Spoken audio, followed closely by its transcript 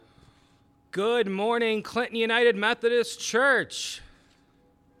Good morning, Clinton United Methodist Church.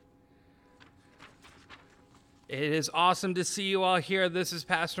 It is awesome to see you all here. This is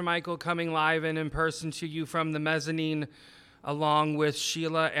Pastor Michael coming live and in person to you from the mezzanine, along with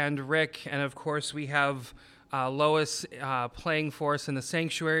Sheila and Rick. And of course, we have Lois playing for us in the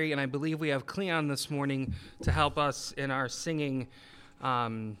sanctuary. And I believe we have Cleon this morning to help us in our singing.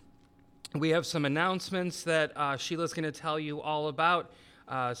 We have some announcements that Sheila's going to tell you all about.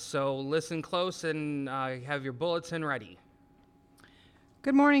 So listen close and have your bulletin ready.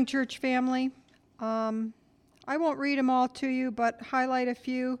 Good morning, church family. I won't read them all to you, but highlight a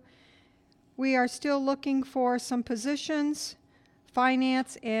few. We are still looking for some positions,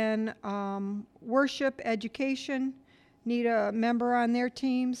 finance and worship, education. Need a member on their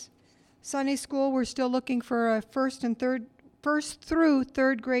teams. Sunday school, we're still looking for a first through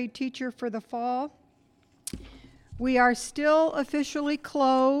third grade teacher for the fall. We are still officially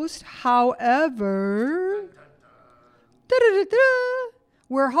closed. However,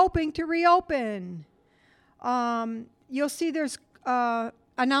 we're hoping to reopen. You'll see there's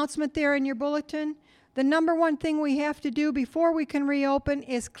announcement there in your bulletin. The number one thing we have to do before we can reopen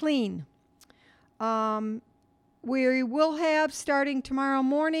is clean. We will have, starting tomorrow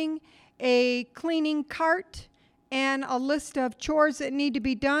morning, a cleaning cart and a list of chores that need to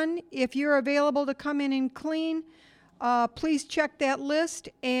be done. If you're available to come in and clean, please check that list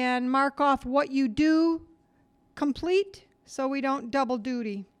and mark off what you do complete so we don't double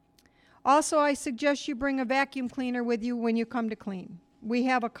duty. Also, I suggest you bring a vacuum cleaner with you when you come to clean. We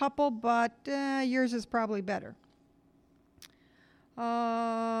have a couple, but yours is probably better.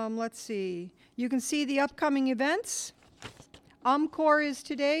 Let's see. You can see the upcoming events. UMCOR is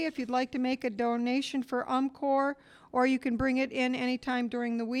today if you'd like to make a donation for UMCOR, or you can bring it in anytime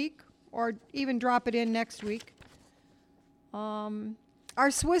during the week, or even drop it in next week. Our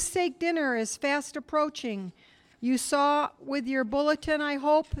Swiss steak dinner is fast approaching. You saw with your bulletin, I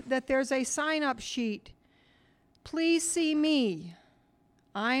hope, that there's a sign-up sheet. Please see me.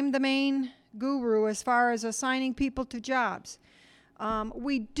 I'm the main guru as far as assigning people to jobs.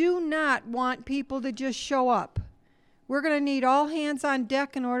 We do not want people to just show up. We're going to need all hands on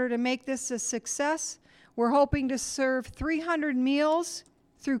deck in order to make this a success. We're hoping to serve 300 meals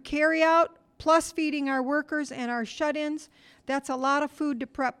through carryout, plus feeding our workers and our shut-ins. That's a lot of food to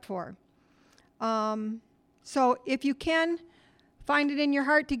prep for. So if you can find it in your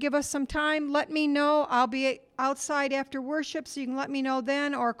heart to give us some time, let me know. I'll be outside after worship, so you can let me know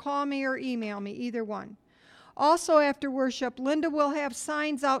then, or call me or email me, either one. Also after worship, Linda will have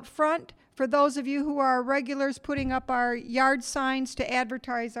signs out front for those of you who are regulars, putting up our yard signs to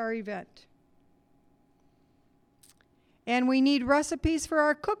advertise our event. And we need recipes for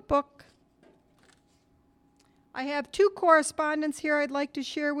our cookbook. I have two correspondence here I'd like to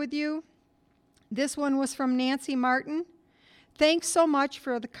share with you. This one was from Nancy Martin. Thanks so much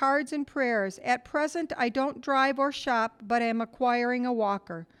for the cards and prayers. At present, I don't drive or shop, but am acquiring a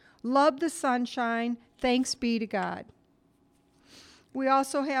walker. Love the sunshine. Thanks be to God. We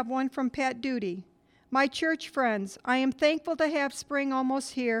also have one from Pat Duty. My church friends, I am thankful to have spring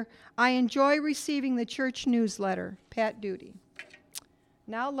almost here. I enjoy receiving the church newsletter. Pat Duty.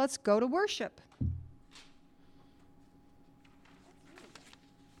 Now let's go to worship.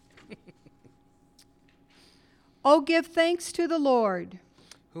 Oh, give thanks to the Lord,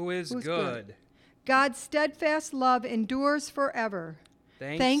 Who is good. God's steadfast love endures forever.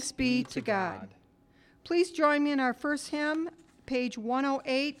 Thanks be to God. Please join me in our first hymn, page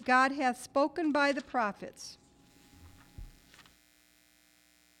 108, God Hath Spoken by the Prophets.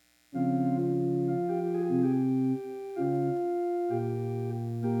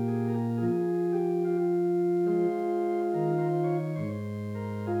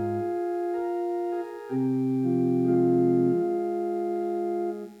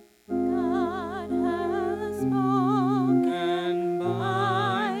 Spoken on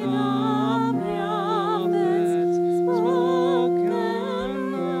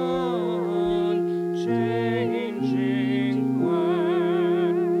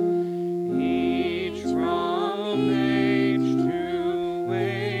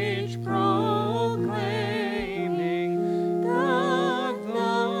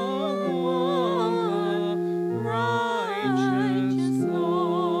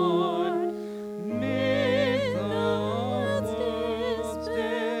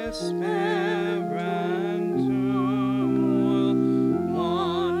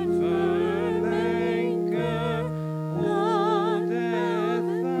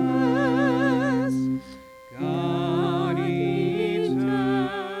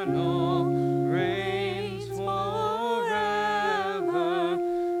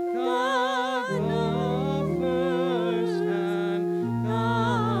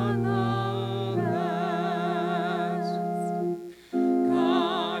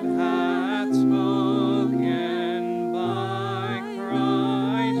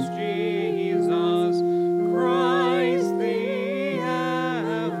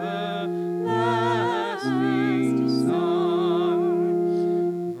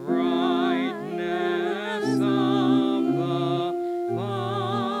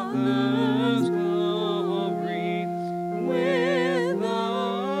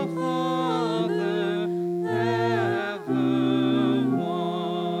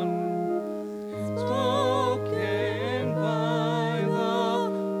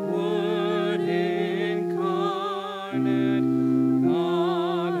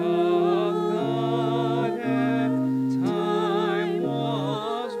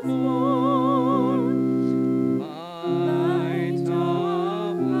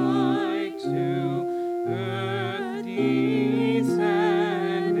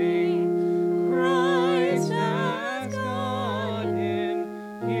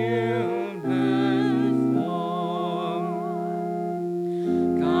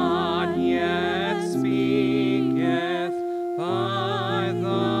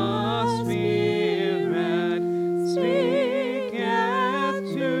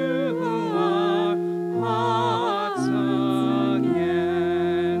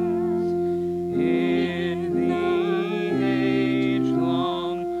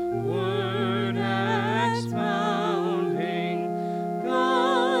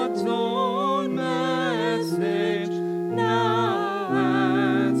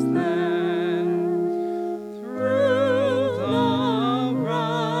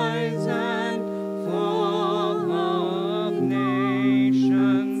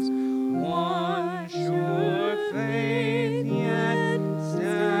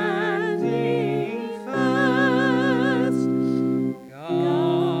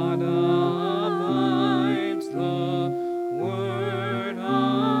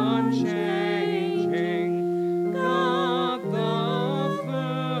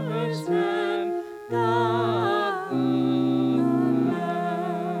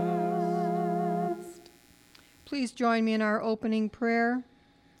please join me in our opening prayer?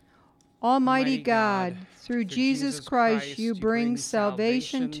 Almighty God, through Jesus Christ, you bring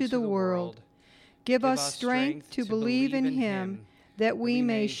salvation to the world. Give us strength to believe in him, that we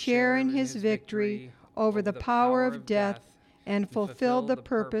may share in his victory over the power of death and fulfill the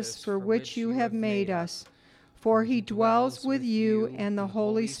purpose for which you have made us. For he dwells with you and the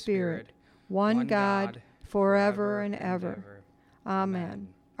Holy Spirit, one God, forever and ever. Amen.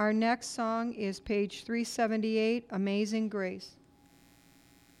 Our next song is page 378, Amazing Grace.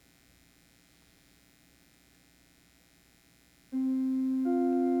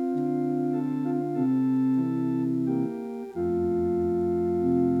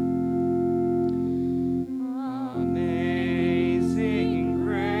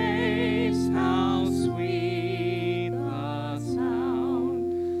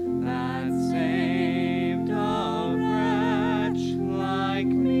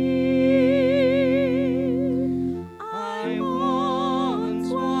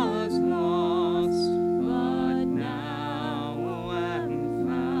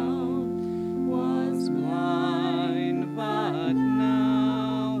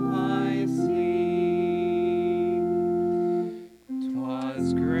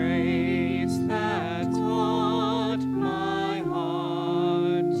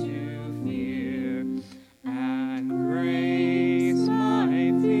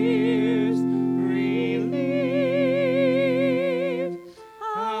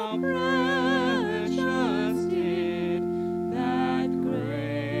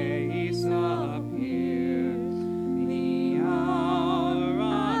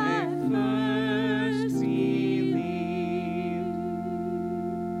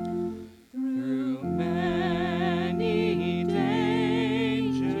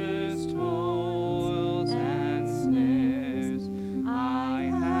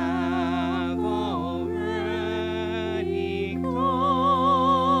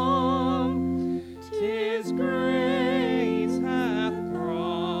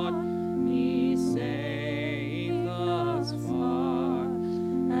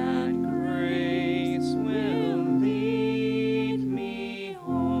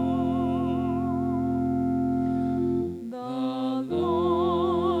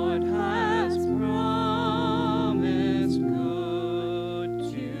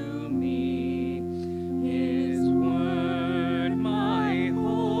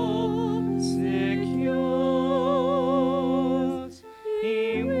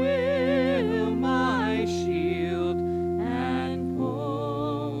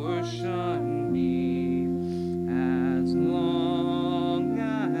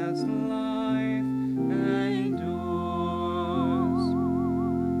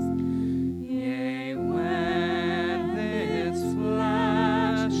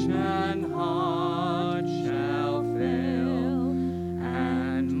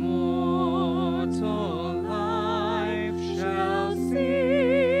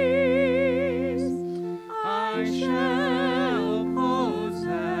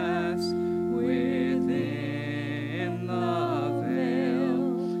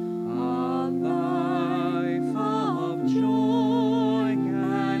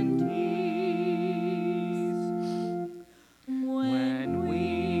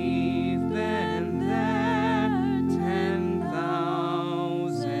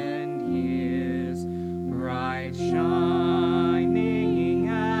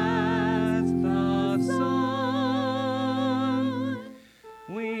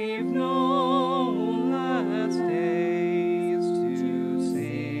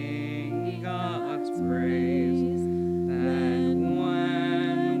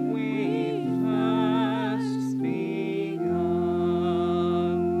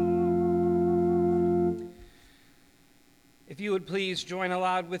 If you would please join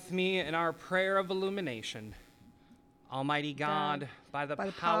aloud with me in our prayer of illumination. Almighty God, by the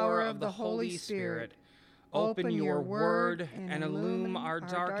power of the Holy Spirit, open your word and illume our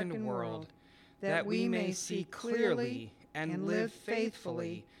darkened world, that we may see clearly and live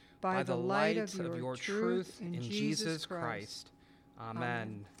faithfully by the light of your truth in Jesus Christ.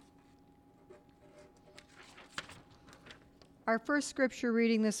 Amen. Our first scripture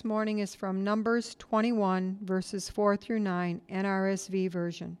reading this morning is from Numbers 21, verses 4 through 9, NRSV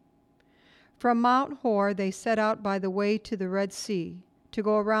version. From Mount Hor they set out by the way to the Red Sea, to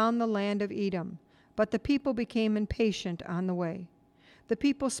go around the land of Edom, but the people became impatient on the way. The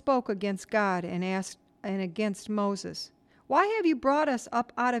people spoke against God and against Moses. Why have you brought us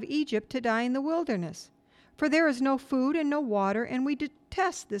up out of Egypt to die in the wilderness? For there is no food and no water, and we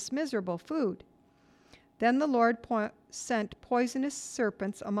detest this miserable food. Then the Lord sent poisonous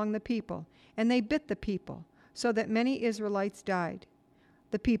serpents among the people, and they bit the people, so that many Israelites died.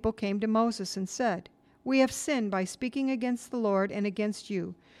 The people came to Moses and said, "We have sinned by speaking against the Lord and against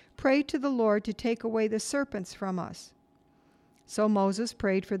you. Pray to the Lord to take away the serpents from us." So Moses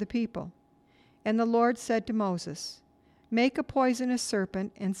prayed for the people. And the Lord said to Moses, "Make a poisonous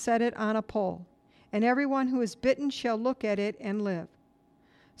serpent and set it on a pole, and everyone who is bitten shall look at it and live."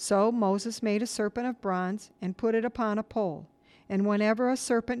 So Moses made a serpent of bronze and put it upon a pole. And whenever a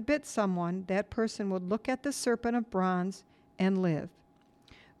serpent bit someone, that person would look at the serpent of bronze and live.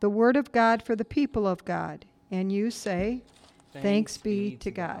 The word of God for the people of God. And you say, Thanks be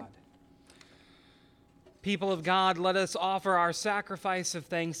to God. People of God, let us offer our sacrifice of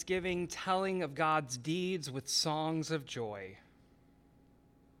thanksgiving, telling of God's deeds with songs of joy.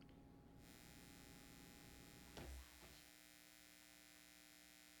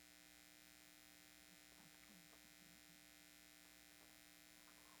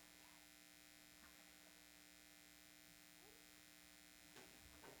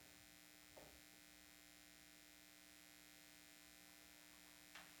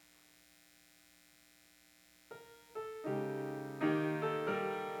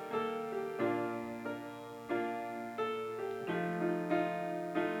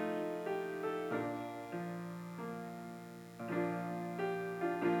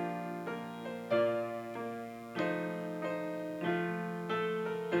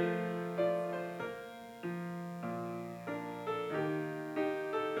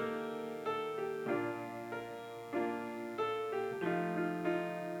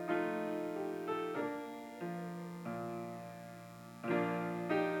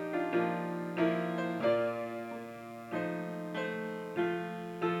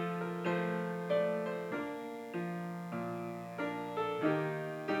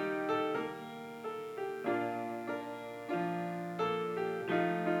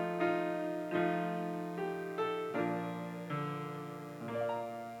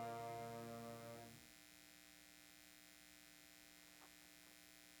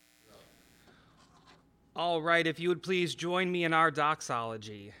 All right, if you would please join me in our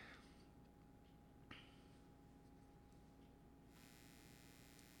doxology.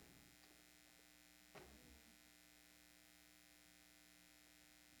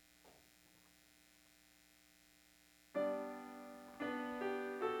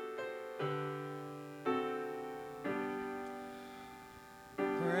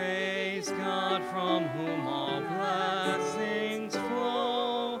 Praise God from whom all blessings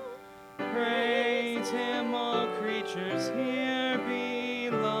flow. Praise him, all creatures here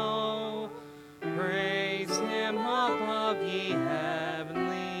below. Praise him above, ye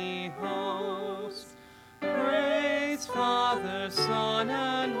heavenly hosts. Praise Father, Son,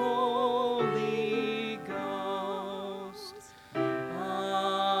 and Holy Ghost. Amen.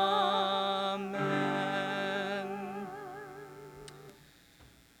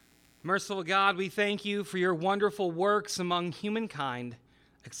 Merciful God, we thank you for your wonderful works among humankind.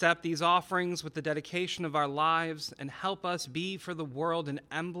 Accept these offerings with the dedication of our lives and help us be for the world an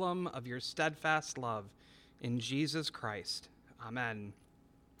emblem of your steadfast love. In Jesus Christ. Amen.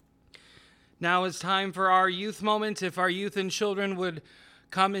 Now it's time for our youth moment. If our youth and children would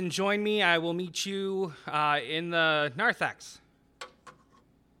come and join me, I will meet you in the narthex.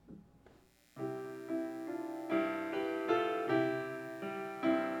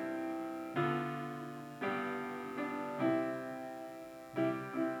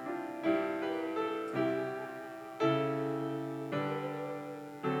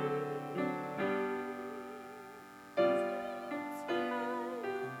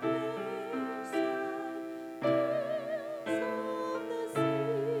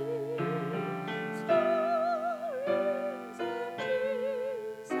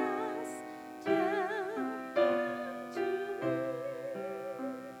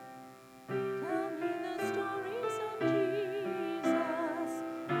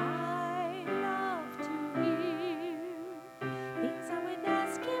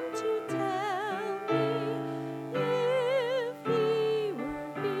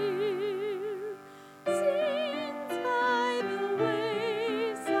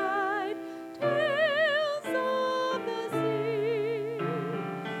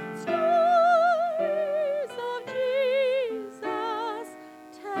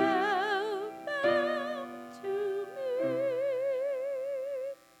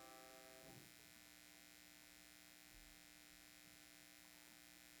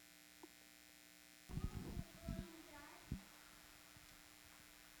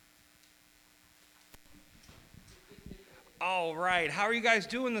 All right, how are you guys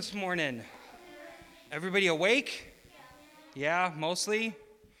doing this morning? Everybody awake? Yeah, mostly?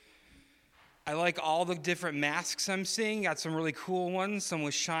 I like all the different masks I'm seeing. Got some really cool ones. Some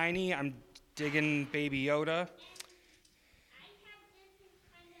with shiny. I'm digging Baby Yoda.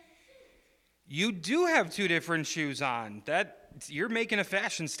 You do have 2 different shoes on. You're making a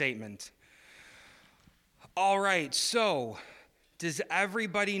fashion statement. All right, so does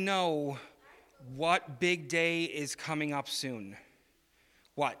everybody know what big day is coming up soon?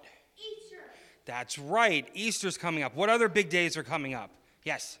 What? Easter. That's right. Easter's coming up. What other big days are coming up?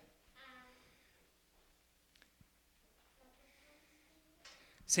 Yes.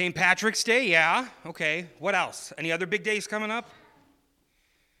 St. Patrick's Day, yeah. Okay. What else? Any other big days coming up?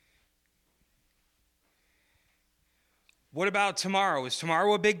 What about tomorrow? Is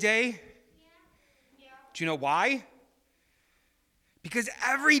tomorrow a big day? Yeah. Do you know why? Because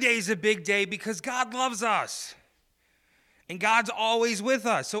every day is a big day because God loves us. And God's always with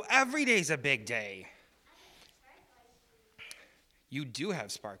us. So every day is a big day. You do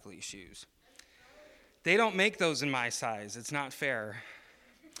have sparkly shoes. They don't make those in my size. It's not fair.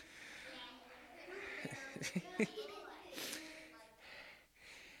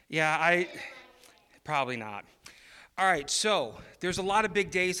 Yeah, probably not. All right, so there's a lot of big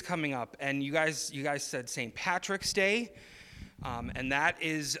days coming up, and you guys said St. Patrick's Day, and that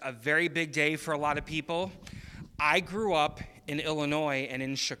is a very big day for a lot of people. I grew up in Illinois, and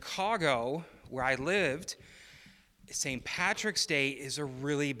in Chicago, where I lived, St. Patrick's Day is a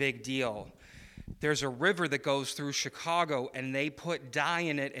really big deal. There's a river that goes through Chicago, and they put dye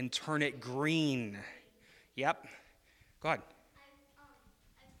in it and turn it green. Yep. Go ahead.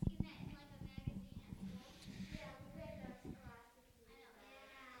 I've seen that in like a magazine at school. Yeah, we read that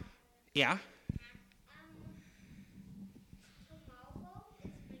class. Yeah.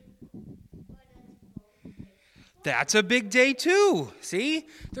 That's a big day too. See?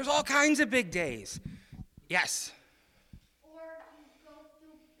 There's all kinds of big days. Yes. Or you go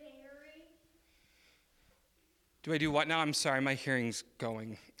through Barry. Do I do what now? I'm sorry, my hearing's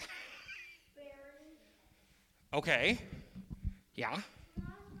going. Barry. Okay. Yeah.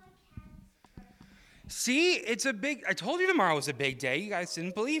 See, it's a big, I told you tomorrow was a big day. You guys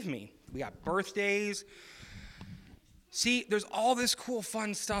didn't believe me. We got birthdays. See, there's all this cool,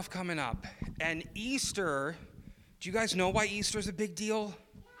 fun stuff coming up. And Easter, do you guys know why Easter's a big deal?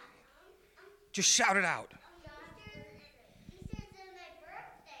 Just shout it out.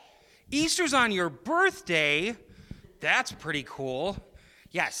 Easter's on your birthday. That's pretty cool.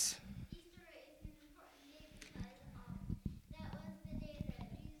 Yes. Easter is an important day because that was the day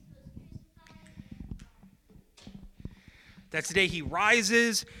that Jesus was crucified. That's the day he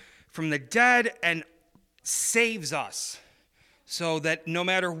rises from the dead and saves us. So that no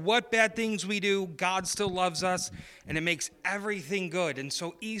matter what bad things we do, God still loves us and it makes everything good. And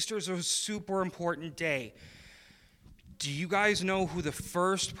so Easter's a super important day. Do you guys know who the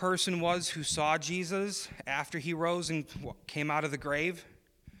first person was who saw Jesus after he rose and came out of the grave?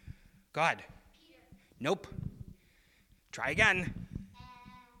 God. Peter. Nope. Try again.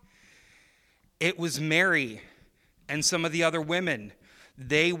 It was Mary and some of the other women.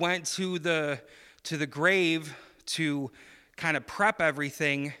 They went to the grave to kind of prep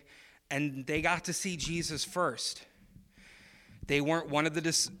everything, and they got to see Jesus first. They weren't one of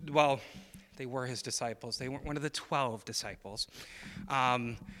the, they were his disciples. They weren't one of the 12 disciples.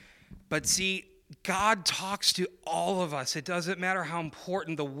 But see, God talks to all of us. It doesn't matter how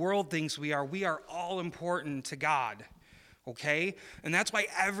important the world thinks we are all important to God. Okay? And that's why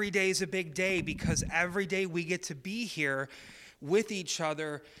every day is a big day, because every day we get to be here with each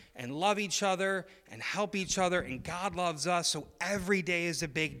other and love each other and help each other, and God loves us, so every day is a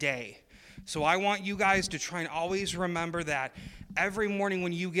big day. So I want you guys to try and always remember that. Every morning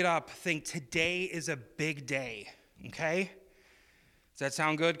when you get up, think today is a big day, okay? Does that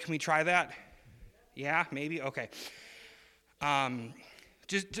sound good? Can we try that? Yeah, maybe? Okay.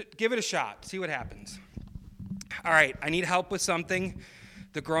 Just give it a shot. See what happens. All right, I need help with something.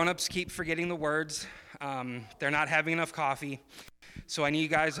 The grown-ups keep forgetting the words. They're not having enough coffee. So I need you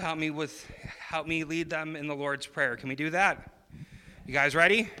guys to help me lead them in the Lord's Prayer. Can we do that? You guys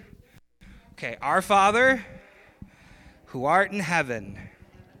ready? Okay. Our Father, who art in heaven,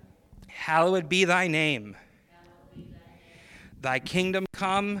 hallowed be thy name. Thy kingdom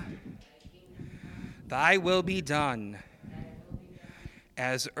come, thy will be done,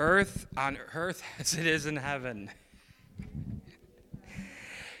 as on earth as it is in heaven.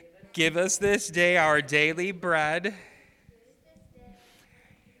 Give us this day our daily bread,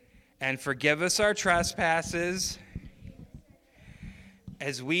 and forgive us our trespasses,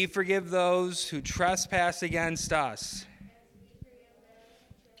 as we forgive those who trespass against us.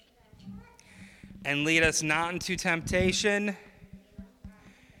 And lead us not into temptation,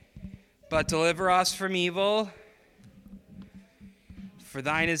 but but deliver us from evil. For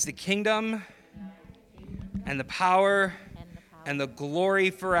thine is the kingdom and the power and the glory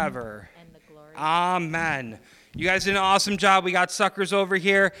forever. Amen. You guys did an awesome job. We got suckers over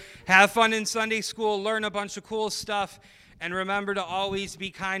here. Have fun in Sunday school. Learn a bunch of cool stuff. And remember to always be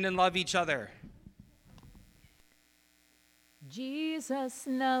kind and love each other. Jesus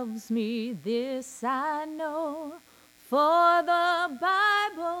loves me, this I know, for the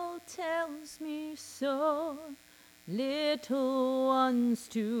Bible tells me so. Little ones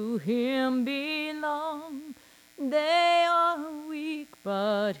to him belong. They are weak,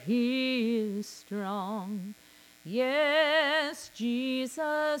 but he is strong. Yes,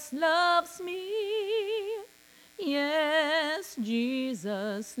 Jesus loves me. Yes,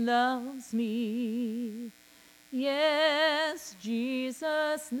 Jesus loves me. Yes,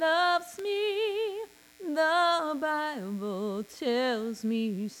 Jesus loves me. The Bible tells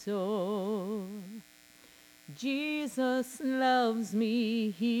me so. Jesus loves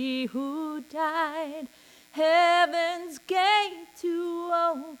me, he who died, heaven's gate to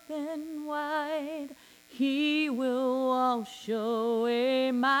open wide. He will wash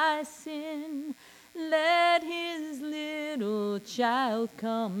away my sin. Let his little child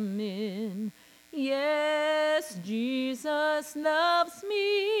come in. Yes, Jesus loves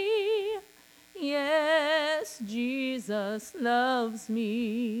me. Yes, Jesus loves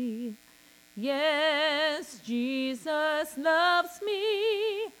me. Yes, Jesus loves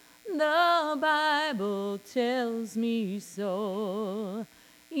me. The Bible tells me so.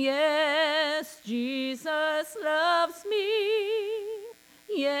 Yes, Jesus loves me.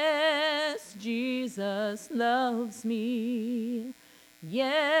 Yes, Jesus loves me.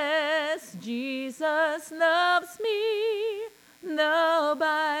 Yes, Jesus loves me. The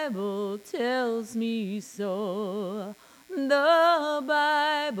Bible tells me so. The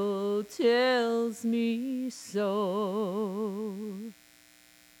Bible tells me so.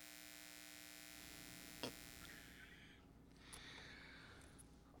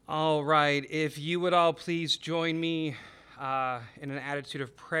 All right, if you would all please join me in an attitude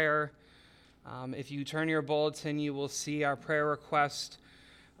of prayer. If you turn your bulletin, you will see our prayer request.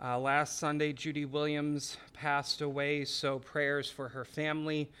 Last Sunday, Judy Williams passed away, so prayers for her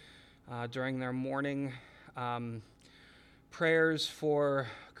family during their mourning. Prayers for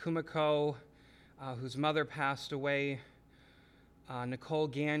Kumiko, whose mother passed away. Nicole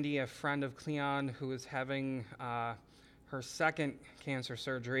Gandy, a friend of Cleon, who is having her second cancer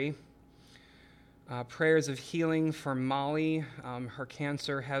surgery. Prayers of healing for Molly. Her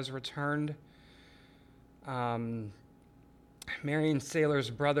cancer has returned. Marion Saylor's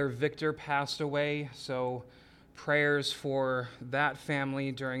brother Victor passed away, so prayers for that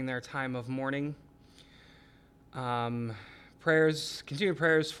family during their time of mourning. Continued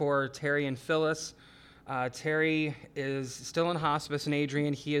prayers for Terry and Phyllis. Terry is still in hospice in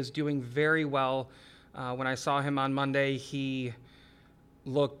Adrian. He is doing very well. When I saw him on Monday, he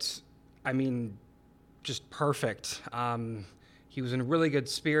looked, just perfect. He was in really good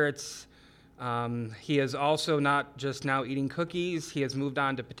spirits. He is also not just now eating cookies. He has moved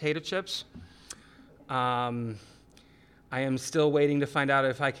on to potato chips. I am still waiting to find out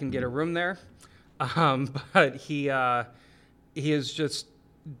if I can get a room there. But he is just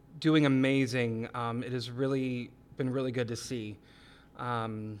doing amazing. It has really been really good to see.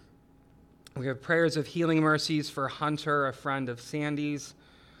 We have prayers of healing mercies for Hunter, a friend of Sandy's.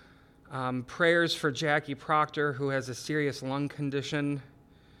 Prayers for Jackie Proctor, who has a serious lung condition.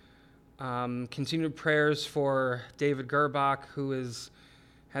 Continued prayers for David Gerbach, who has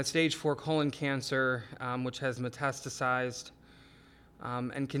stage 4 colon cancer, which has metastasized.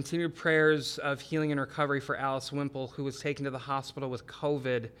 And continued prayers of healing and recovery for Alice Wimple, who was taken to the hospital with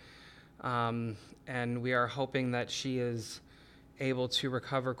COVID. And we are hoping that she is able to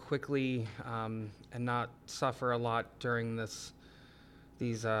recover quickly and not suffer a lot during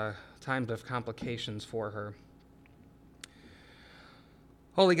these times of complications for her.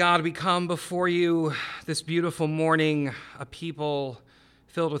 Holy God, we come before you this beautiful morning, a people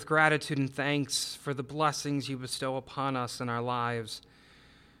filled with gratitude and thanks for the blessings you bestow upon us in our lives.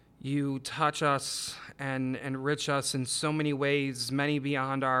 You touch us and enrich us in so many ways, many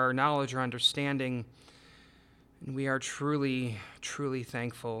beyond our knowledge or understanding, and we are truly, truly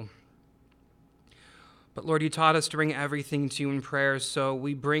thankful. But Lord, you taught us to bring everything to you in prayer, so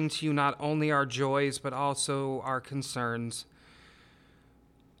we bring to you not only our joys, but also our concerns.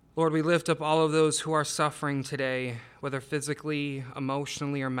 Lord, we lift up all of those who are suffering today, whether physically,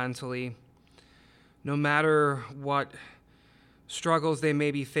 emotionally, or mentally. No matter what struggles they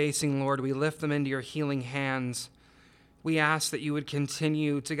may be facing, Lord, we lift them into your healing hands, We ask that you would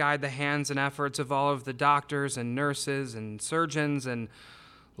continue to guide the hands and efforts of all of the doctors and nurses and surgeons and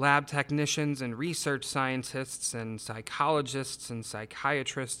lab technicians and research scientists and psychologists and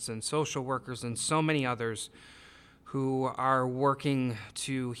psychiatrists and social workers and so many others who are working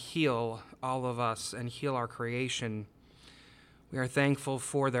to heal all of us and heal our creation. We are thankful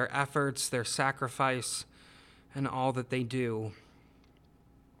for their efforts, their sacrifice, and all that they do.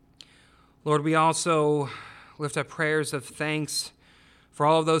 Lord, we also lift up prayers of thanks for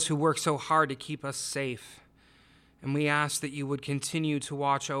all of those who work so hard to keep us safe. And we ask that you would continue to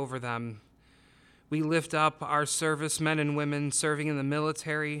watch over them. We lift up our servicemen and women serving in the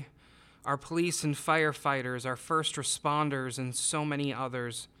military, our police and firefighters, our first responders, and so many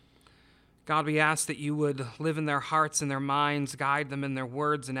others. God, we ask that you would live in their hearts and their minds, guide them in their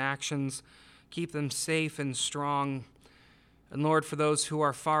words and actions, keep them safe and strong. And Lord, for those who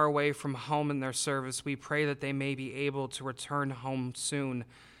are far away from home in their service, we pray that they may be able to return home soon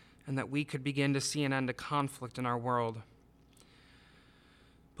and that we could begin to see an end to conflict in our world.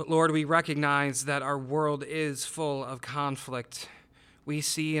 But Lord, we recognize that our world is full of conflict. We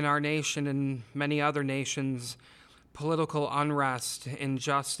see in our nation and many other nations political unrest,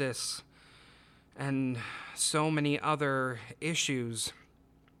 injustice, and so many other issues.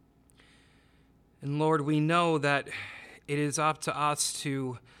 And Lord, we know that it is up to us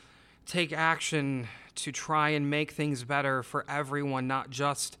to take action to try and make things better for everyone, not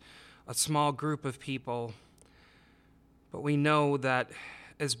just a small group of people. But we know that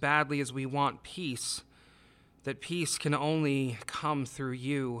as badly as we want peace, that peace can only come through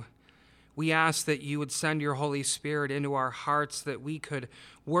you. We ask that you would send your Holy Spirit into our hearts, that we could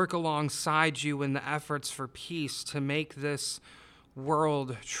work alongside you in the efforts for peace to make this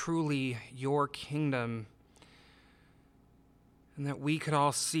world truly your kingdom. And that we could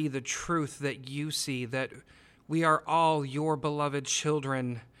all see the truth that you see, that we are all your beloved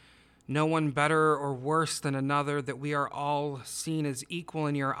children, no one better or worse than another, that we are all seen as equal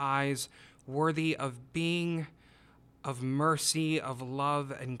in your eyes, worthy of being, of mercy, of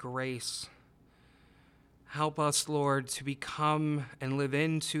love and grace. Help us, Lord, to become and live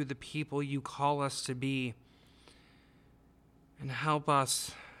into the people you call us to be. And help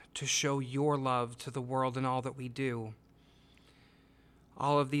us to show your love to the world in all that we do.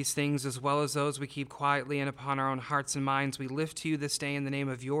 All of these things, as well as those we keep quietly and upon our own hearts and minds, we lift to you this day in the name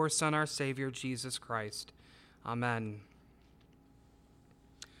of your Son, our Savior, Jesus Christ. Amen.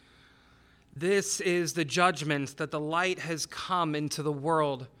 This is the judgment, that the light has come into the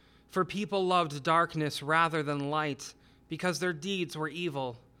world, for people loved darkness rather than light, because their deeds were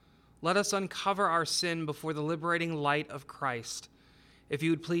evil. Let us uncover our sin before the liberating light of Christ. If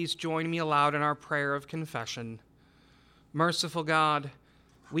you would please join me aloud in our prayer of confession. Merciful God,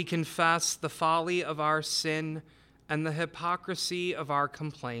 we confess the folly of our sin and the hypocrisy of our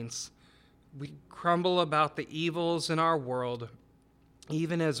complaints. We grumble about the evils in our world,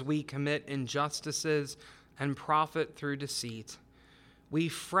 even as we commit injustices and profit through deceit. We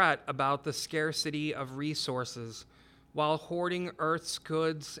fret about the scarcity of resources while hoarding earth's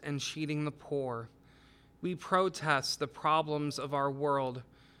goods and cheating the poor. We protest the problems of our world,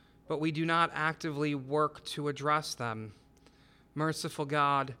 but we do not actively work to address them. Merciful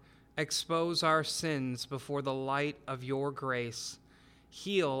God, expose our sins before the light of your grace.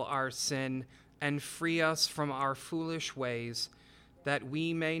 Heal our sin and free us from our foolish ways, that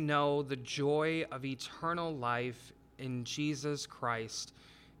we may know the joy of eternal life in Jesus Christ,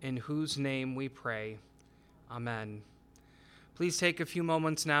 in whose name we pray. Amen. Please take a few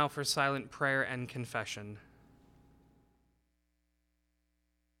moments now for silent prayer and confession.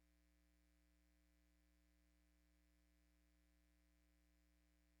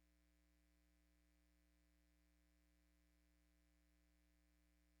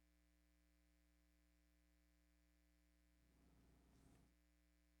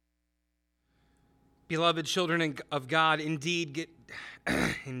 Beloved children of God, indeed,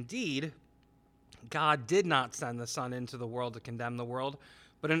 God did not send the Son into the world to condemn the world,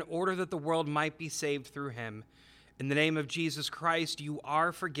 but in order that the world might be saved through him. In the name of Jesus Christ, you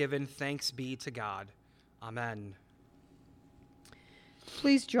are forgiven. Thanks be to God. Amen.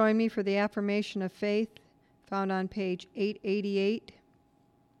 Please join me for the affirmation of faith found on page 888.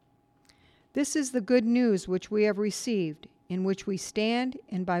 This is the good news which we have received, in which we stand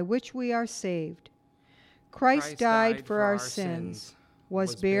and by which we are saved. Christ died for our sins,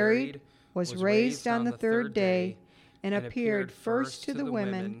 was buried, was raised on the third day, and appeared first to the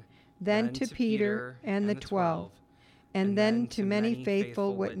women, then to Peter and the 12, and then to many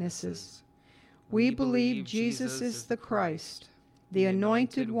faithful witnesses. We believe Jesus is the Christ, the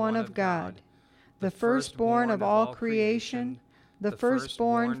anointed one of God, the firstborn of all creation, the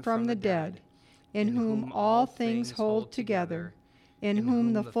firstborn from the dead, in whom all things hold together, in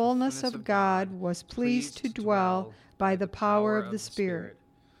whom the fullness of God was pleased to dwell by the power of the Spirit.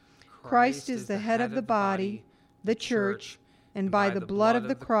 Christ is the head of the body, the church, and by the blood of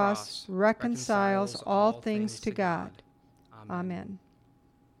the cross reconciles all things to God. Amen.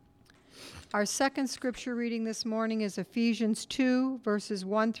 Our second scripture reading this morning is Ephesians 2, verses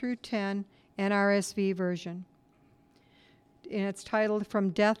 1 through 10, NRSV version. And it's titled From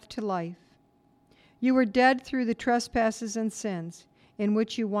Death to Life. You were dead through the trespasses and sins in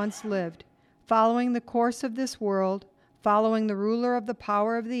which you once lived, following the course of this world, following the ruler of the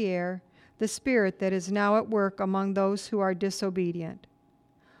power of the air, the spirit that is now at work among those who are disobedient.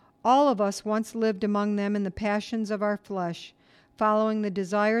 All of us once lived among them in the passions of our flesh, following the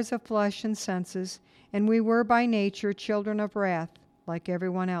desires of flesh and senses, and we were by nature children of wrath, like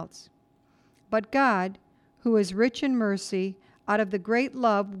everyone else. But God, who is rich in mercy, out of the great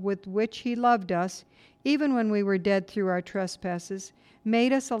love with which He loved us, even when we were dead through our trespasses,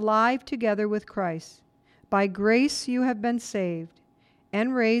 made us alive together with Christ. By grace you have been saved,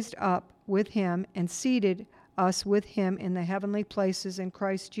 and raised up with Him, and seated us with Him in the heavenly places in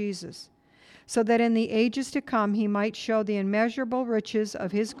Christ Jesus, so that in the ages to come He might show the immeasurable riches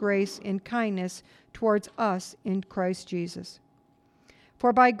of His grace in kindness towards us in Christ Jesus.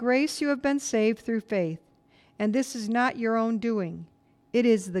 For by grace you have been saved through faith, and this is not your own doing. It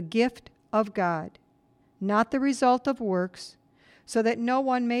is the gift of God, not the result of works, so that no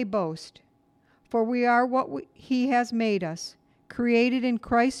one may boast. For we are what He has made us, created in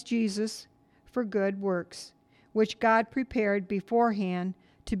Christ Jesus for good works, which God prepared beforehand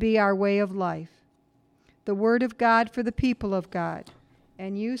to be our way of life. The word of God for the people of God.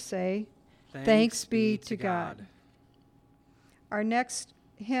 And you say, Thanks be to God. Our next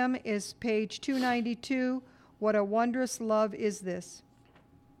hymn is page 292, What a Wondrous Love Is This.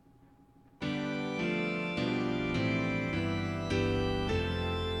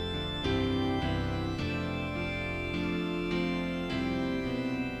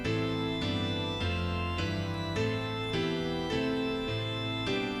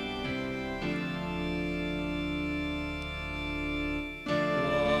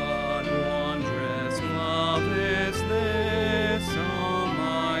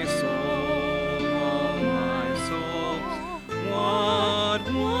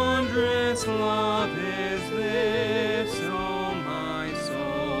 Love is this, oh my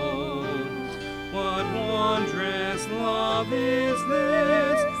soul? What wondrous love is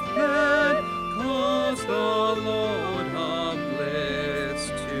this that caused the Lord of bliss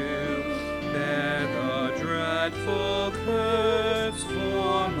to bear the dreadful curse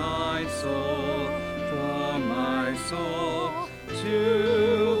for my soul,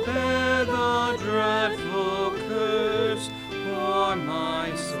 to bear the dreadful curse for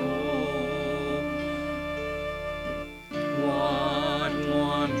my soul. What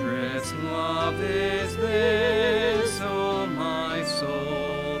wondrous love is this, oh my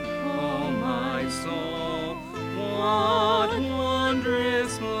soul, oh my soul? What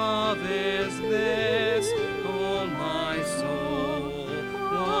wondrous love is this, oh my soul?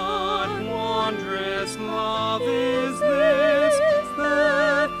 What wondrous love is this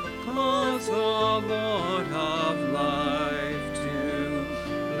that caused the Lord of life to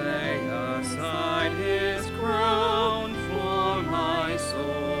lay aside His crown for my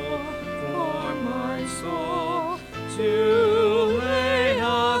soul, to lay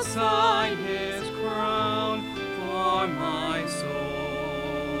aside His crown for my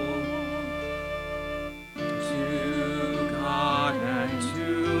soul. To God and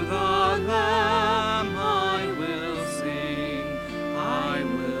to the Lamb I will sing,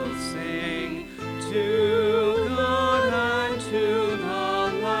 to God and to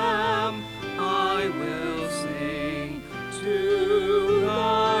the Lamb I will sing, to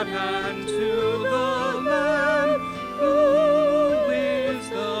God and to the Lamb, who is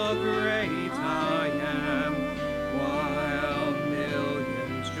the great I am. While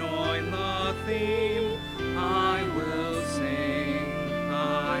millions join the theme, I will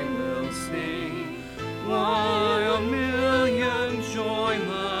sing, while millions join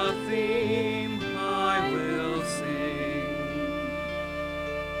the theme, I will sing.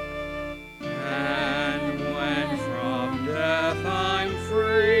 And when from death I'm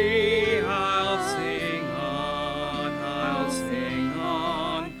free, I'll sing on.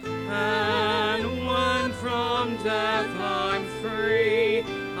 And when from death I'm free,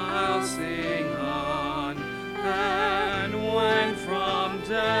 I'll sing on. And when from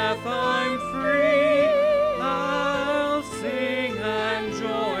death I'm free, I'll sing and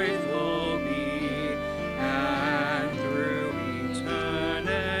joyful be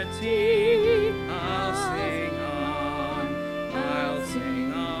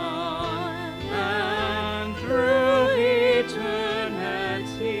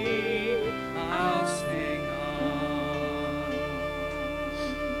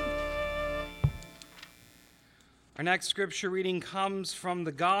Our next scripture reading comes from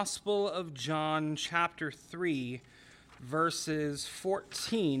the Gospel of John, chapter 3, verses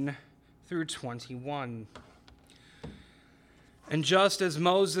 14 through 21. And just as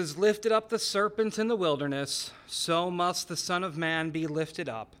Moses lifted up the serpent in the wilderness, so must the Son of Man be lifted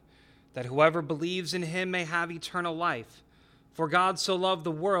up, that whoever believes in him may have eternal life. For God so loved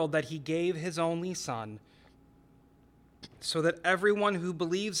the world that he gave his only Son, so that everyone who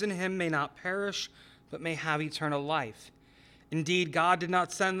believes in him may not perish, but may have eternal life. Indeed, God did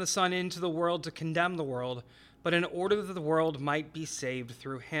not send the Son into the world to condemn the world, but in order that the world might be saved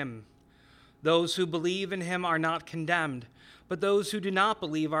through him. Those who believe in him are not condemned, but those who do not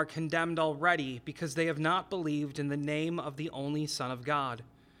believe are condemned already, because they have not believed in the name of the only Son of God.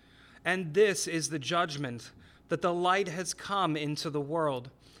 And this is the judgment, that the light has come into the world,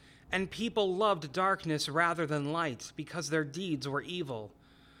 and people loved darkness rather than light, because their deeds were evil.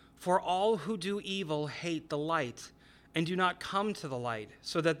 For all who do evil hate the light, and do not come to the light,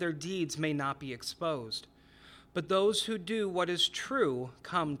 so that their deeds may not be exposed. But those who do what is true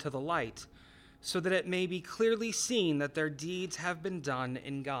come to the light, so that it may be clearly seen that their deeds have been done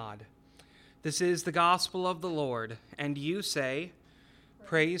in God. This is the gospel of the Lord, and you say,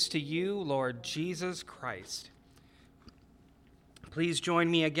 Praise to you, Lord Jesus Christ. Please join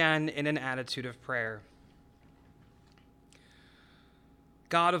me again in an attitude of prayer.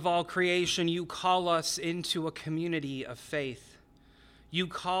 God of all creation, you call us into a community of faith. You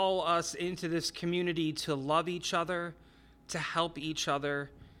call us into this community to love each other, to help each other,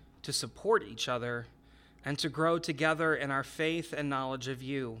 to support each other, and to grow together in our faith and knowledge of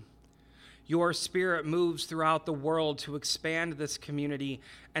you. Your Spirit moves throughout the world to expand this community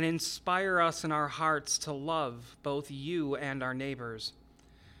and inspire us in our hearts to love both you and our neighbors.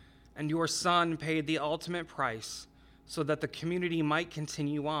 And your Son paid the ultimate price so that the community might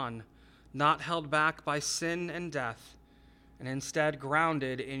continue on, not held back by sin and death, and instead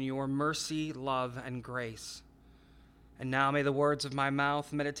grounded in your mercy, love, and grace. And now may the words of my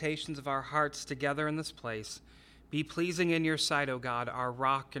mouth, meditations of our hearts together in this place, be pleasing in your sight, O God, our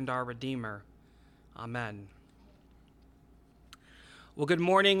rock and our Redeemer. Amen. Well, good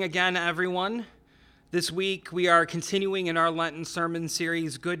morning again, everyone. This week we are continuing in our Lenten sermon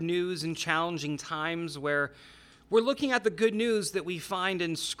series, Good News in Challenging Times, where we're looking at the good news that we find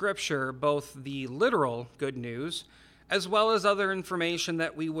in Scripture, both the literal good news, as well as other information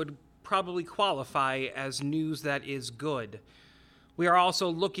that we would probably qualify as news that is good. We are also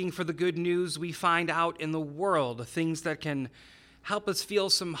looking for the good news we find out in the world, things that can help us feel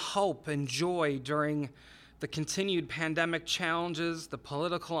some hope and joy during the continued pandemic challenges, the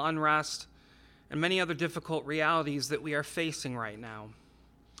political unrest, and many other difficult realities that we are facing right now.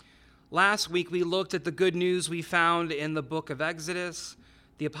 Last week, we looked at the good news we found in the book of Exodus,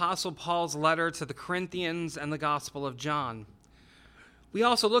 the Apostle Paul's letter to the Corinthians, and the Gospel of John. We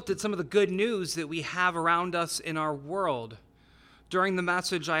also looked at some of the good news that we have around us in our world. During the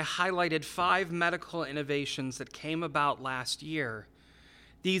message, I highlighted 5 medical innovations that came about last year.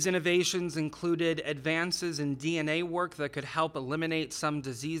 These innovations included advances in DNA work that could help eliminate some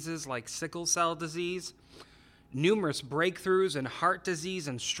diseases like sickle cell disease, numerous breakthroughs in heart disease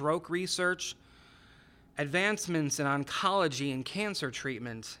and stroke research, advancements in oncology and cancer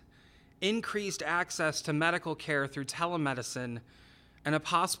treatment, increased access to medical care through telemedicine, and a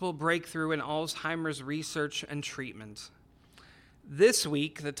possible breakthrough in Alzheimer's research and treatment. This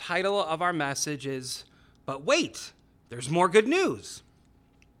week, the title of our message is, But Wait, There's More Good News.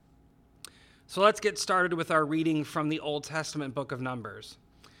 So let's get started with our reading from the Old Testament book of Numbers.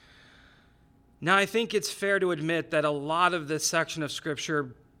 Now, I think it's fair to admit that a lot of this section of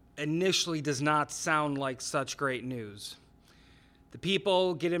Scripture initially does not sound like such great news. The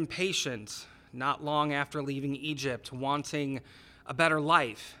people get impatient not long after leaving Egypt, wanting a better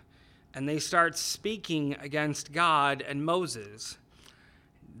life, and they start speaking against God and Moses.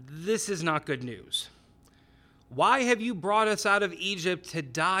 This is not good news. Why have you brought us out of Egypt to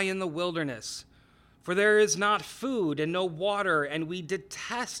die in the wilderness? For there is not food and no water, and we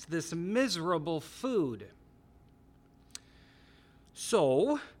detest this miserable food.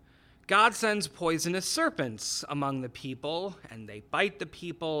 So God sends poisonous serpents among the people, and they bite the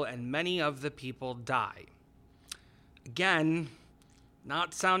people, and many of the people die. Again,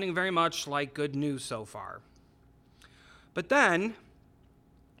 not sounding very much like good news so far. But then,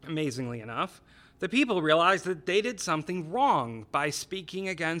 amazingly enough, the people realized that they did something wrong by speaking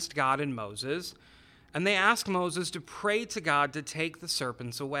against God and Moses, and they asked Moses to pray to God to take the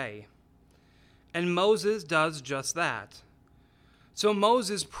serpents away. And Moses does just that. So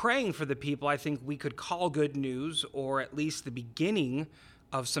Moses praying for the people, I think we could call good news, or at least the beginning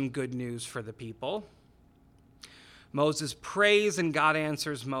of some good news for the people. Moses prays, and God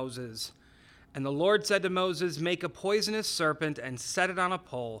answers Moses. And the Lord said to Moses, "Make a poisonous serpent and set it on a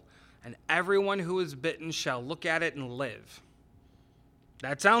pole, and everyone who is bitten shall look at it and live."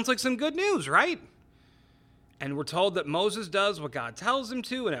 That sounds like some good news, right? And we're told that Moses does what God tells him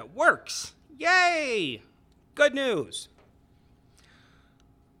to, and it works. Yay! Good news.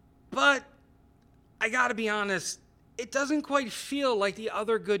 But I gotta be honest, it doesn't quite feel like the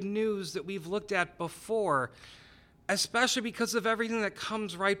other good news that we've looked at before, especially because of everything that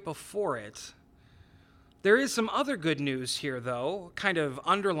comes right before it. There is some other good news here, though, kind of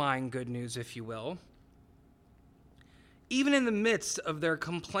underlying good news, if you will. Even in the midst of their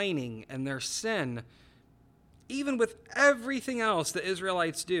complaining and their sin, even with everything else the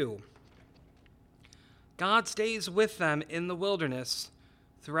Israelites do, God stays with them in the wilderness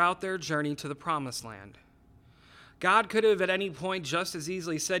throughout their journey to the Promised Land. God could have at any point just as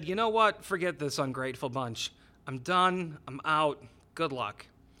easily said, "You know what? Forget this ungrateful bunch. I'm done. I'm out. Good luck."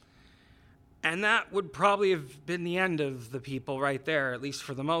 And that would probably have been the end of the people right there, at least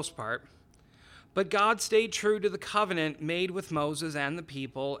for the most part. But God stayed true to the covenant made with Moses and the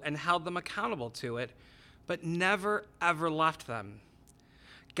people and held them accountable to it, but never, ever left them.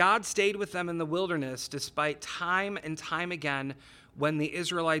 God stayed with them in the wilderness despite time and time again when the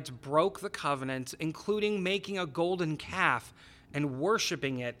Israelites broke the covenant, including making a golden calf and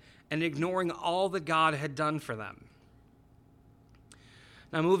worshiping it and ignoring all that God had done for them.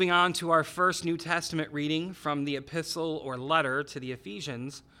 Now, moving on to our first New Testament reading from the epistle or letter to the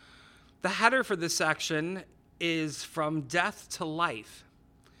Ephesians, the header for this section is From Death to Life.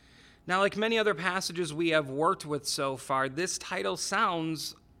 Now, like many other passages we have worked with so far, this title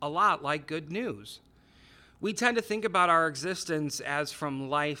sounds a lot like good news. We tend to think about our existence as from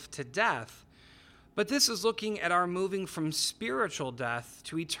life to death, but this is looking at our moving from spiritual death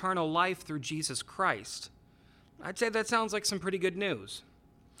to eternal life through Jesus Christ. I'd say that sounds like some pretty good news.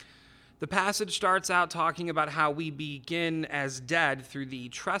 The passage starts out talking about how we begin as dead through the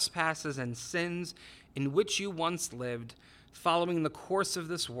trespasses and sins in which you once lived, following the course of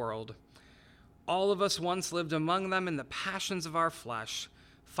this world. All of us once lived among them in the passions of our flesh,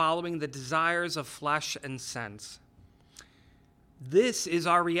 following the desires of flesh and sense. This is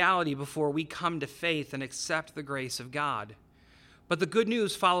our reality before we come to faith and accept the grace of God. But the good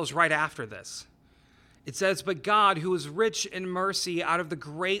news follows right after this. It says, "But God, who is rich in mercy, out of the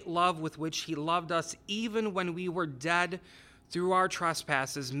great love with which he loved us, even when we were dead through our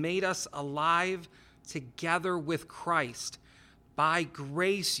trespasses, made us alive together with Christ. By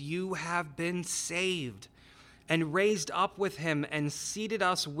grace you have been saved, and raised up with him, and seated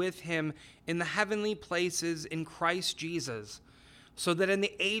us with him in the heavenly places in Christ Jesus, so that in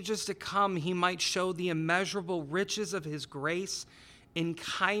the ages to come he might show the immeasurable riches of his grace in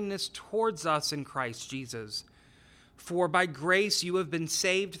kindness towards us in Christ Jesus. For by grace you have been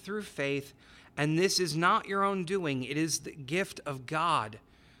saved through faith, and this is not your own doing, it is the gift of God,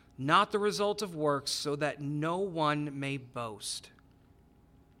 not the result of works, so that no one may boast."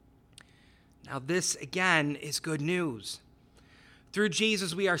 Now this, again, is good news. Through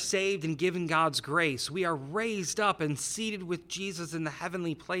Jesus, we are saved and given God's grace. We are raised up and seated with Jesus in the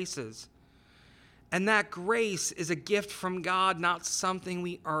heavenly places. And that grace is a gift from God, not something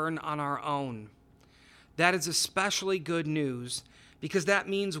we earn on our own. That is especially good news because that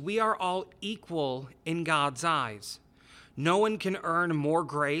means we are all equal in God's eyes. No one can earn more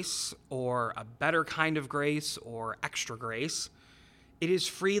grace or a better kind of grace or extra grace. It is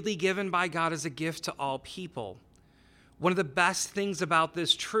freely given by God as a gift to all people. One of the best things about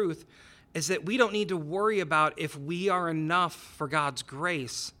this truth is that we don't need to worry about if we are enough for God's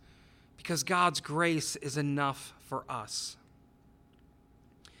grace, because God's grace is enough for us.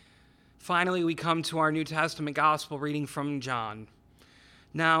 Finally, we come to our New Testament gospel reading from John.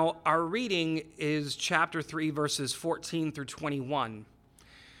 Now, our reading is chapter 3, verses 14 through 21.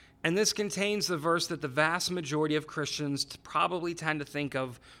 And this contains the verse that the vast majority of Christians probably tend to think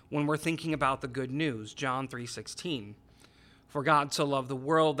of when we're thinking about the good news, John 3:16. "For God so loved the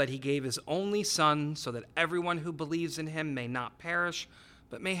world that he gave his only Son, so that everyone who believes in him may not perish,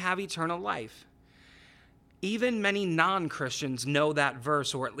 but may have eternal life." Even many non-Christians know that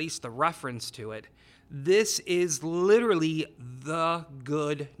verse, or at least the reference to it. This is literally the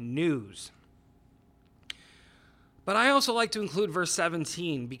good news. But I also like to include verse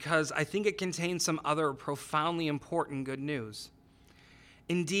 17 because I think it contains some other profoundly important good news.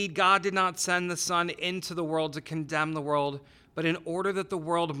 "Indeed, God did not send the Son into the world to condemn the world, but in order that the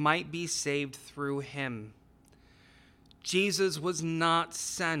world might be saved through him." Jesus was not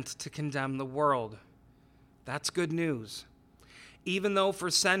sent to condemn the world. That's good news. Even though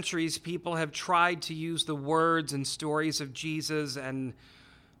for centuries people have tried to use the words and stories of Jesus and,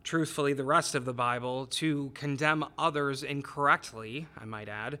 truthfully, the rest of the Bible to condemn others incorrectly, I might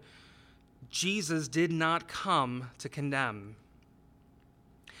add, Jesus did not come to condemn.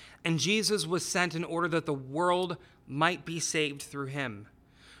 And Jesus was sent in order that the world might be saved through him.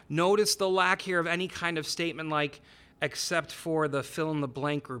 Notice the lack here of any kind of statement like, except for the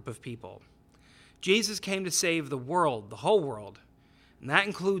fill-in-the-blank group of people. Jesus came to save the world, the whole world, and that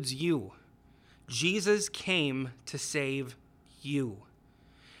includes you. Jesus came to save you.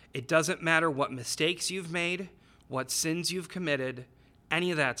 It doesn't matter what mistakes you've made, what sins you've committed,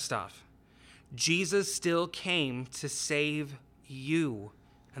 any of that stuff. Jesus still came to save you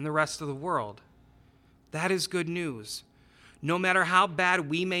and the rest of the world. That is good news. No matter how bad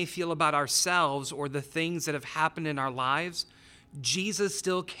we may feel about ourselves or the things that have happened in our lives, Jesus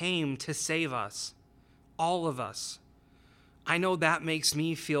still came to save us, all of us. I know that makes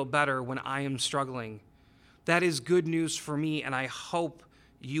me feel better when I am struggling. That is good news for me, and I hope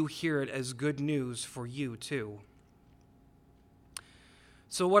you hear it as good news for you too.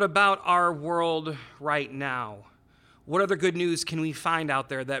 So what about our world right now? What other good news can we find out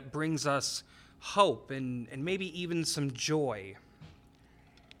there that brings us hope and maybe even some joy?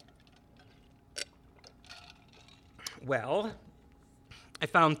 Well, I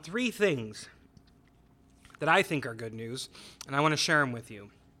found 3 things that I think are good news, and I want to share them with you.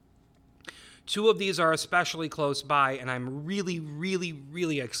 2 of these are especially close by, and I'm really, really,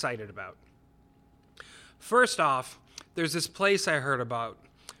 really excited about. First off, there's this place I heard about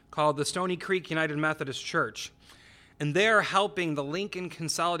called the Stony Creek United Methodist Church, and they're helping the Lincoln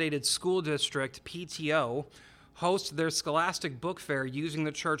Consolidated School District, PTO, host their Scholastic Book Fair using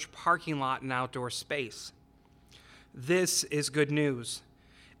the church parking lot and outdoor space. This is good news.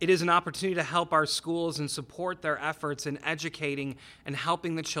 It is an opportunity to help our schools and support their efforts in educating and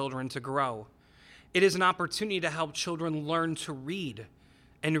helping the children to grow. It is an opportunity to help children learn to read,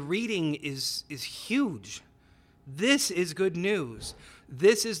 and reading is huge. This is good news.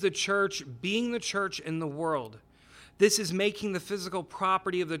 This is the church being the church in the world. This is making the physical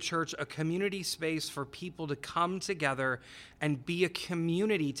property of the church a community space for people to come together and be a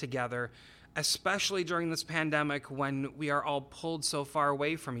community together, especially during this pandemic when we are all pulled so far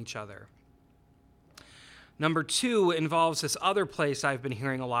away from each other. Number 2 involves this other place I've been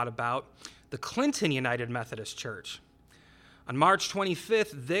hearing a lot about, the Clinton United Methodist Church. On March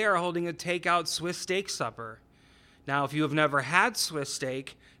 25th, they are holding a takeout Swiss steak supper. Now, if you have never had Swiss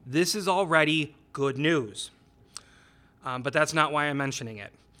steak, this is already good news. But that's not why I'm mentioning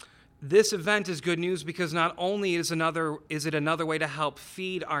it. This event is good news because not only is it another way to help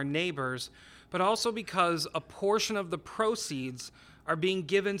feed our neighbors, but also because a portion of the proceeds are being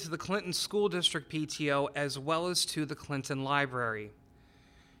given to the Clinton School District PTO as well as to the Clinton Library.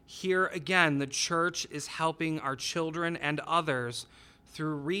 Here again, the church is helping our children and others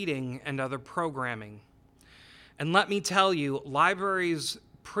through reading and other programming. And let me tell you, libraries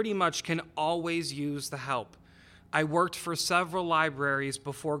pretty much can always use the help. I worked for several libraries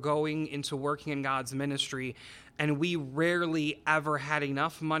before going into working in God's ministry, and we rarely ever had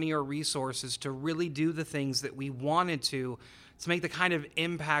enough money or resources to really do the things that we wanted to make the kind of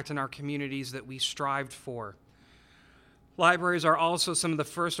impact in our communities that we strived for. Libraries are also some of the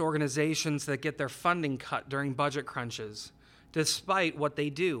first organizations that get their funding cut during budget crunches, despite what they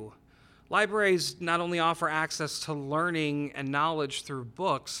do. Libraries not only offer access to learning and knowledge through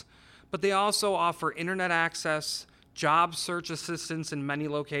books, but they also offer internet access, job search assistance in many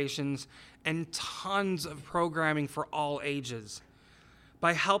locations, and tons of programming for all ages.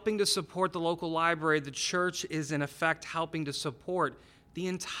 By helping to support the local library, the church is in effect helping to support the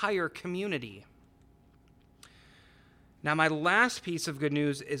entire community. Now, my last piece of good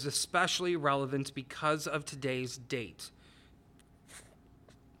news is especially relevant because of today's date.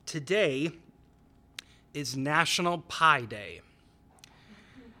 Today is National Pie Day.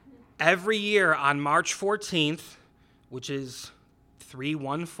 Every year on March 14th, which is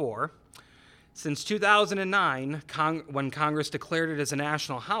 314, since 2009, when Congress declared it as a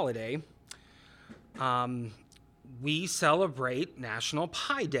national holiday, we celebrate National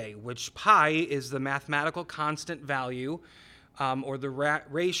Pi Day, which pi is the mathematical constant value, or the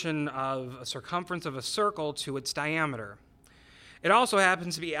ration of a circumference of a circle to its diameter. It also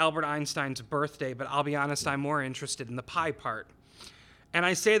happens to be Albert Einstein's birthday, but I'll be honest, I'm more interested in the pi part. And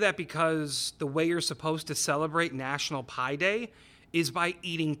I say that because the way you're supposed to celebrate National Pie Day is by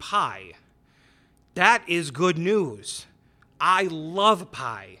eating pie. That is good news. I love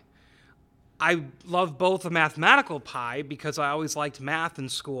pie. I love both the mathematical pie because I always liked math in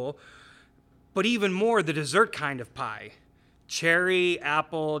school, but even more the dessert kind of pie. cherry,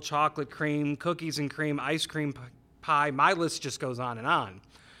 apple, chocolate cream, cookies and cream, ice cream pie. My list just goes on and on.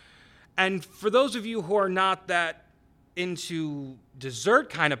 And for those of you who are not that into dessert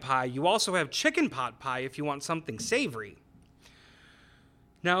kind of pie, you also have chicken pot pie if you want something savory.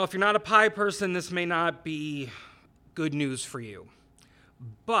 Now, if you're not a pie person, this may not be good news for you.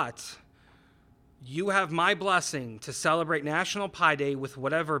 But you have my blessing to celebrate National Pie Day with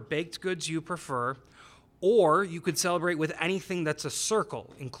whatever baked goods you prefer, or you could celebrate with anything that's a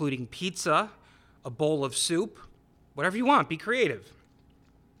circle, including pizza, a bowl of soup, whatever you want. Be creative.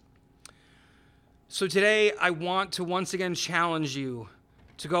 So today, I want to once again challenge you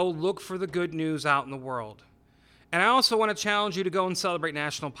to go look for the good news out in the world. And I also want to challenge you to go and celebrate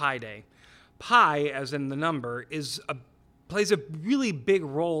National Pie Day. Pi, as in the number, plays a really big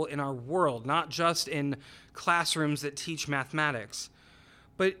role in our world, not just in classrooms that teach mathematics,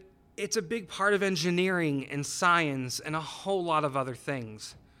 but it's a big part of engineering and science and a whole lot of other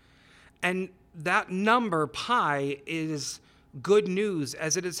things. And that number, pi, is good news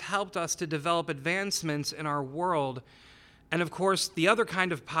as it has helped us to develop advancements in our world. And of course, the other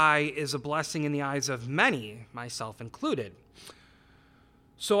kind of pie is a blessing in the eyes of many, myself included.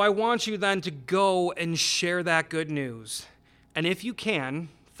 So I want you then to go and share that good news. And if you can,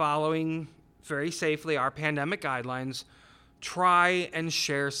 following very safely our pandemic guidelines, try and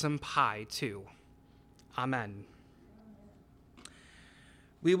share some pie too. Amen.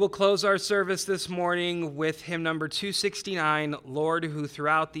 We will close our service this morning with hymn number 269, Lord, who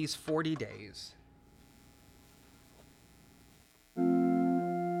throughout these 40 days.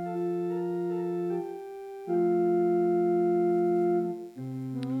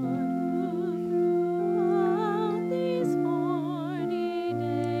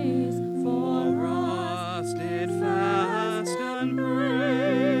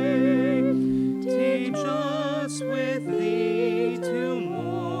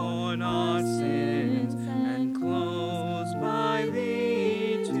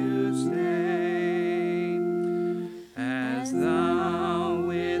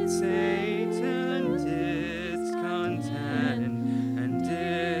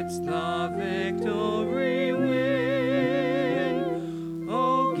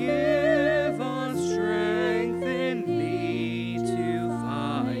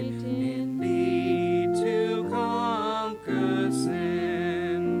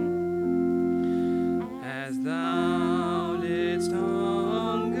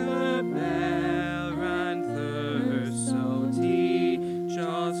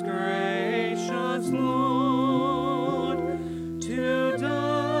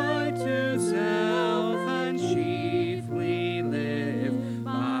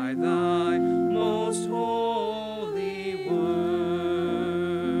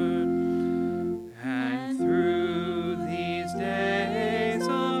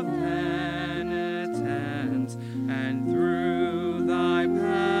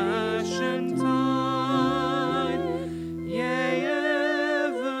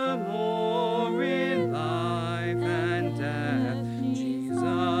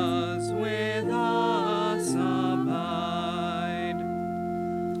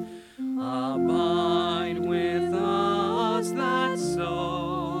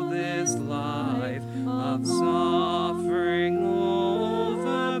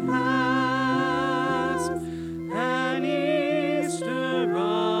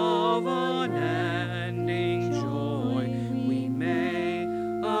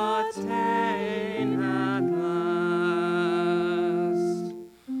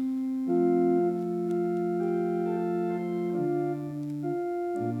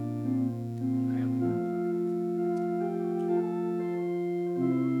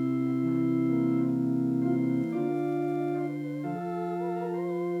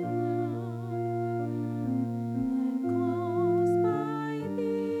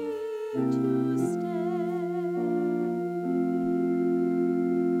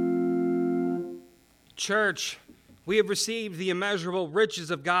 Church, we have received the immeasurable riches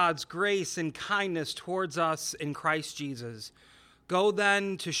of God's grace and kindness towards us in Christ Jesus. Go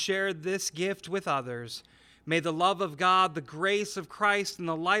then to share this gift with others. May the love of God, the grace of Christ, and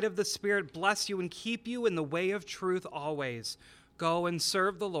the light of the Spirit bless you and keep you in the way of truth always. Go and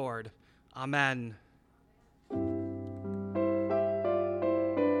serve the Lord. Amen.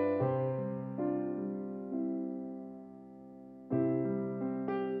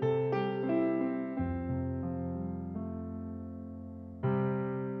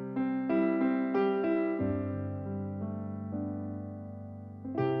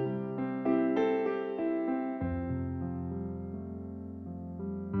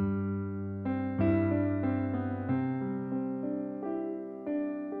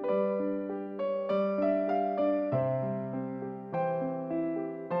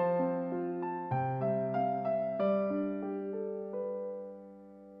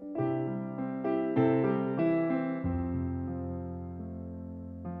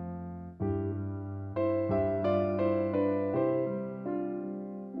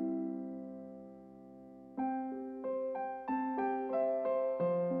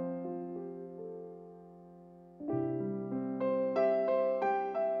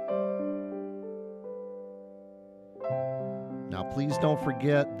 please don't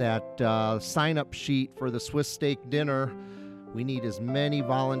forget that sign-up sheet for the Swiss steak dinner. We need as many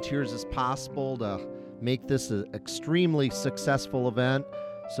volunteers as possible to make this an extremely successful event.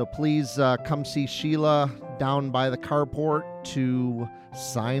 So please come see Sheila down by the carport to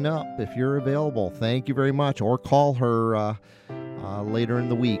sign up if you're available. Thank you very much. Or call her later in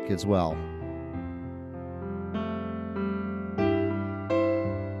the week as well.